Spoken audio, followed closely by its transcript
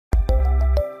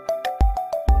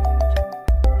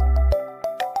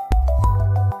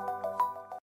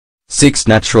6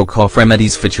 Natural Cough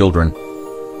Remedies for Children.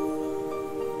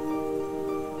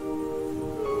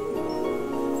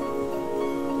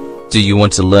 Do you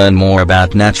want to learn more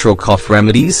about natural cough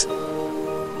remedies?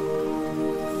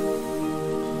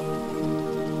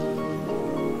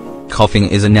 Coughing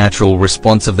is a natural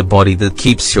response of the body that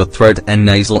keeps your throat and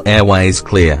nasal airways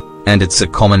clear, and it's a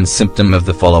common symptom of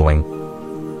the following: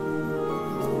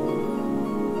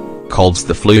 colds,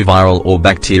 the flu, viral or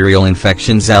bacterial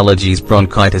infections, allergies,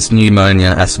 bronchitis, pneumonia,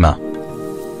 asthma.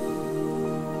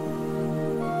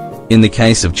 In the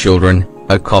case of children,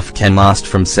 a cough can last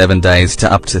from 7 days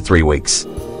to up to 3 weeks.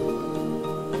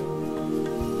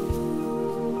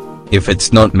 If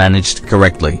it's not managed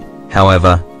correctly,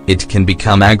 however, it can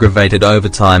become aggravated over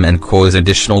time and cause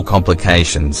additional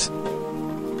complications.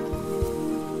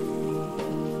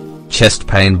 Chest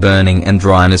pain, burning and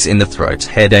dryness in the throat,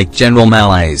 headache, general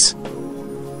malaise.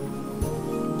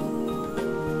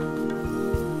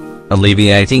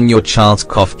 Alleviating your child's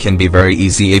cough can be very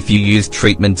easy if you use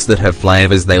treatments that have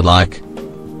flavors they like.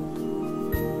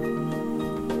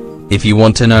 If you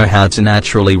want to know how to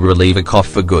naturally relieve a cough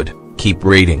for good, keep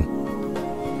reading.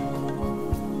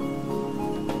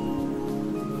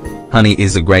 Honey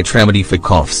is a great remedy for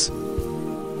coughs.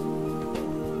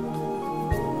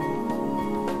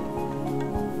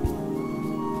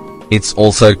 It's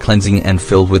also cleansing and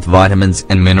filled with vitamins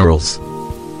and minerals.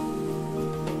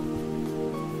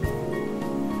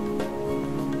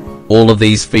 All of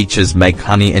these features make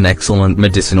honey an excellent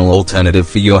medicinal alternative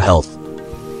for your health.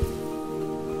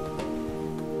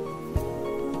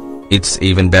 It's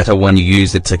even better when you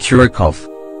use it to cure a cough.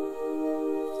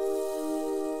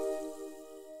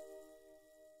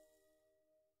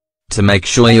 To make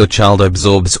sure your child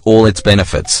absorbs all its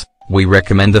benefits, we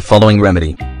recommend the following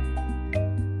remedy.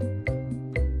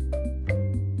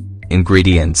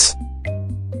 Ingredients: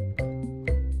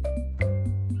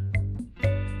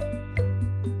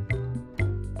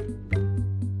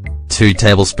 2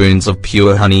 tablespoons of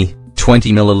pure honey,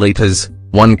 20 milliliters,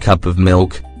 1 cup of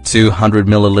milk, 200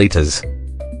 milliliters.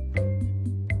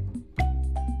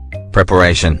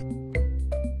 Preparation: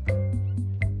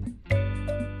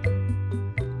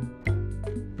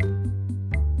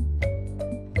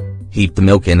 heat the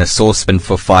milk in a saucepan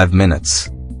for 5 minutes.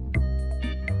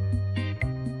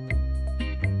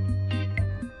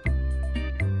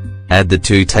 Add the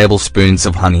 2 tablespoons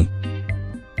of honey.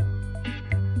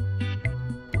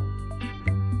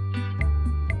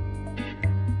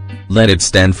 Let it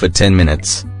stand for 10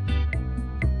 minutes.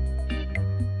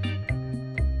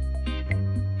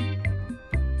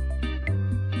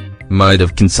 Mode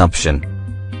of consumption: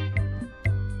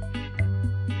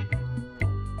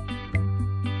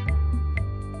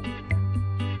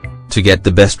 to get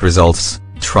the best results,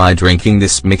 try drinking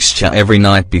this mixture every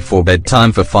night before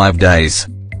bedtime for 5 days.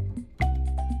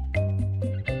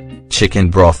 Chicken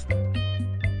broth.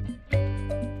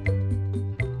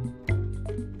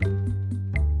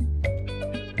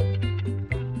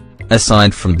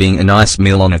 Aside from being a nice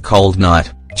meal on a cold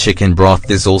night, chicken broth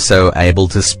is also able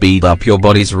to speed up your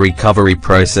body's recovery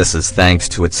processes thanks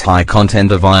to its high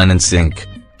content of iron and zinc.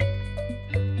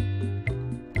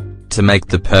 To make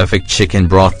the perfect chicken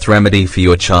broth remedy for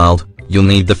your child,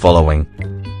 you'll need the following.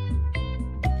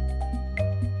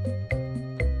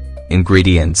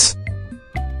 Ingredients: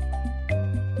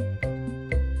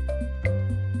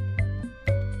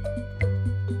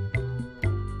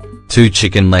 2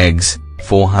 chicken legs,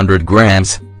 400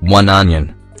 grams, 1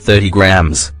 onion, 30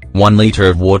 grams, 1 liter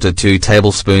of water, 2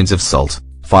 tablespoons of salt,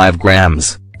 5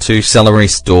 grams, 2 celery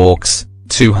stalks,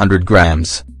 200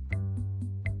 grams.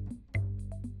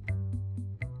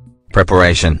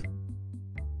 Preparation: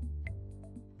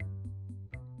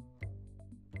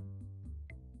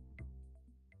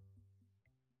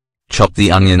 chop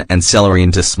the onion and celery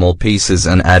into small pieces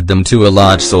and add them to a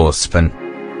large saucepan.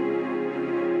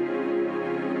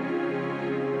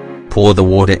 Pour the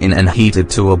water in and heat it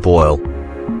to a boil.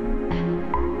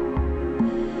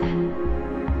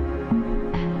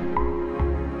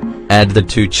 Add the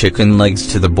 2 chicken legs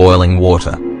to the boiling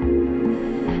water.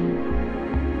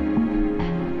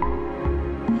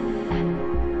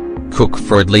 Cook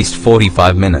for at least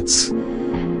 45 minutes.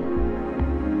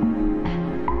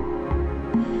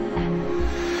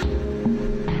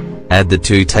 Add the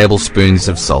 2 tablespoons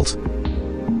of salt.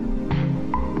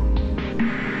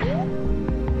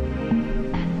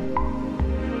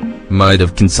 Mode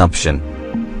of consumption: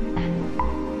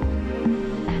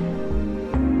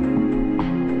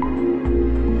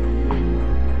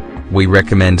 we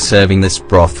recommend serving this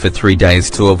broth for 3 days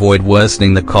to avoid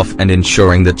worsening the cough and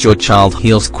ensuring that your child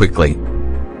heals quickly.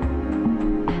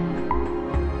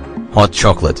 Hot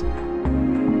chocolate.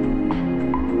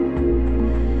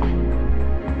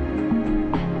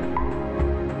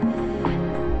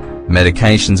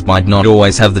 medications might not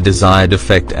always have the desired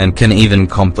effect and can even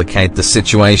complicate the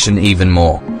situation even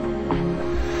more.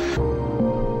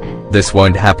 This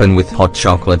won't happen with hot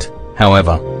chocolate,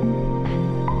 however.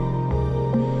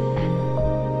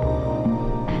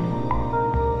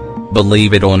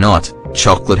 Believe it or not,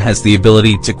 chocolate has the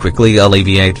ability to quickly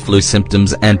alleviate flu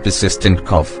symptoms and persistent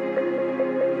cough.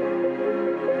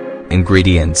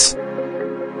 Ingredients: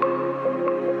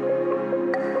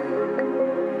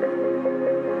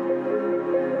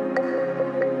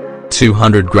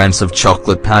 200 grams of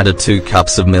chocolate powder, 2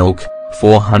 cups of milk,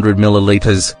 400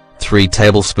 milliliters, 3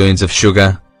 tablespoons of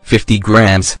sugar, 50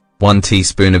 grams, 1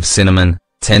 teaspoon of cinnamon,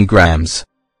 10 grams.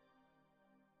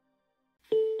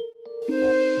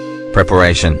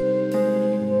 Preparation: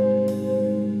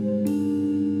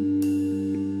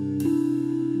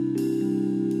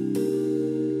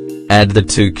 add the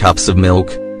 2 cups of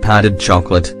milk, powdered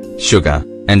chocolate, sugar,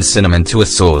 and cinnamon to a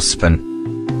saucepan.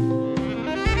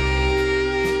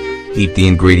 Heat the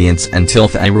ingredients until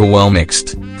they are well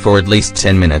mixed, for at least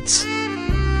 10 minutes.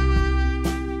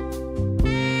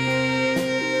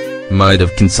 Mode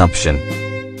of consumption: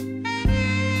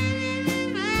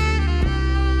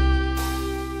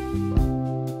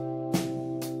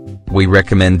 we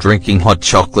recommend drinking hot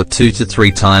chocolate 2 to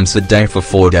 3 times a day for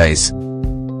 4 days.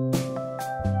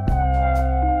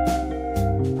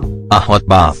 A hot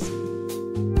bath.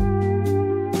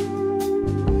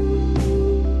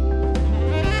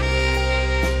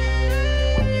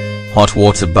 Hot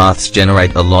water baths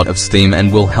generate a lot of steam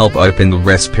and will help open the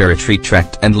respiratory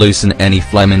tract and loosen any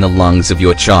phlegm in the lungs of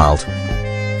your child.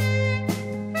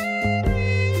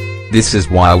 This is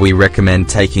why we recommend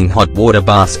taking hot water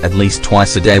baths at least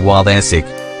twice a day while they're sick.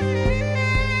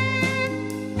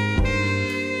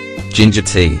 Ginger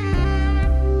tea.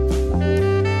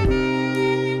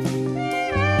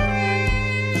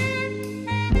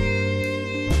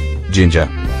 Ginger.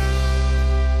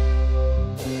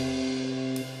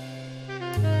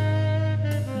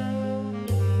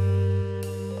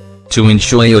 To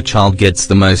ensure your child gets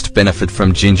the most benefit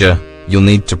from ginger, you'll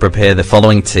need to prepare the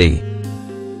following tea.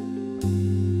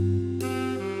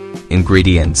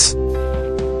 Ingredients: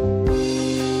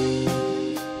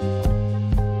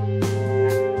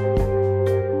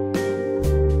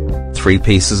 3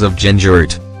 pieces of ginger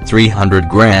root, 300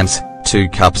 grams, 2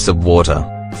 cups of water,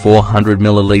 400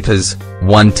 milliliters,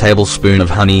 1 tablespoon of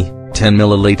honey, 10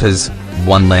 milliliters,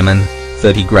 1 lemon,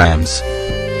 30 grams.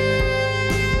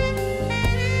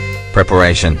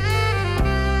 Preparation: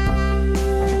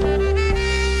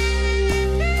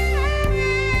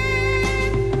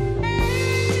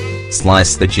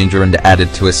 slice the ginger and add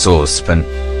it to a saucepan.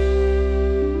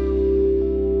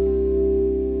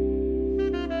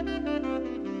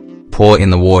 Pour in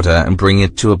the water and bring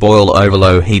it to a boil over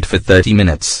low heat for 30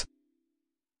 minutes.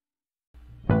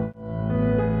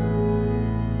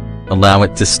 Allow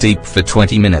it to steep for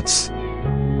 20 minutes.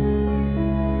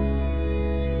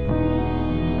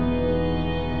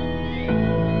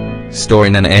 Store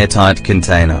in an airtight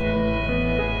container.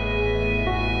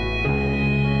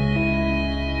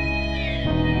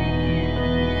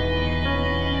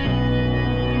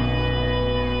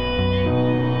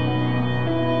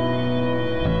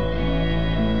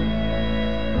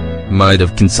 Mode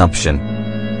of consumption: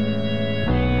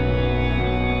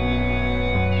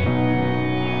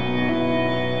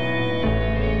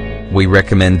 we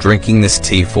recommend drinking this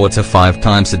tea 4 to 5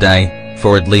 times a day,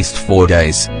 for at least 4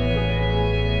 days.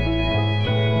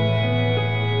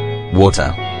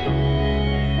 Water.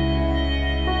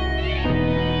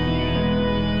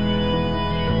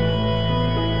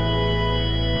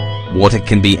 Water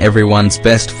can be everyone's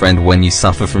best friend when you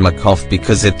suffer from a cough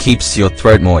because it keeps your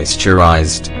throat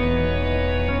moisturized.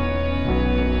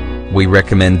 We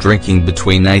recommend drinking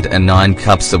between 8 and 9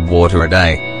 cups of water a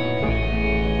day.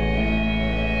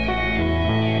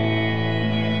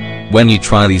 When you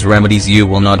try these remedies, you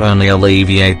will not only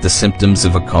alleviate the symptoms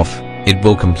of a cough, it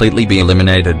will completely be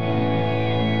eliminated.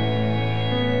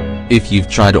 If you've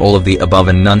tried all of the above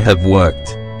and none have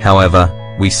worked, however,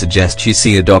 we suggest you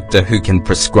see a doctor who can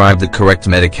prescribe the correct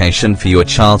medication for your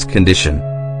child's condition.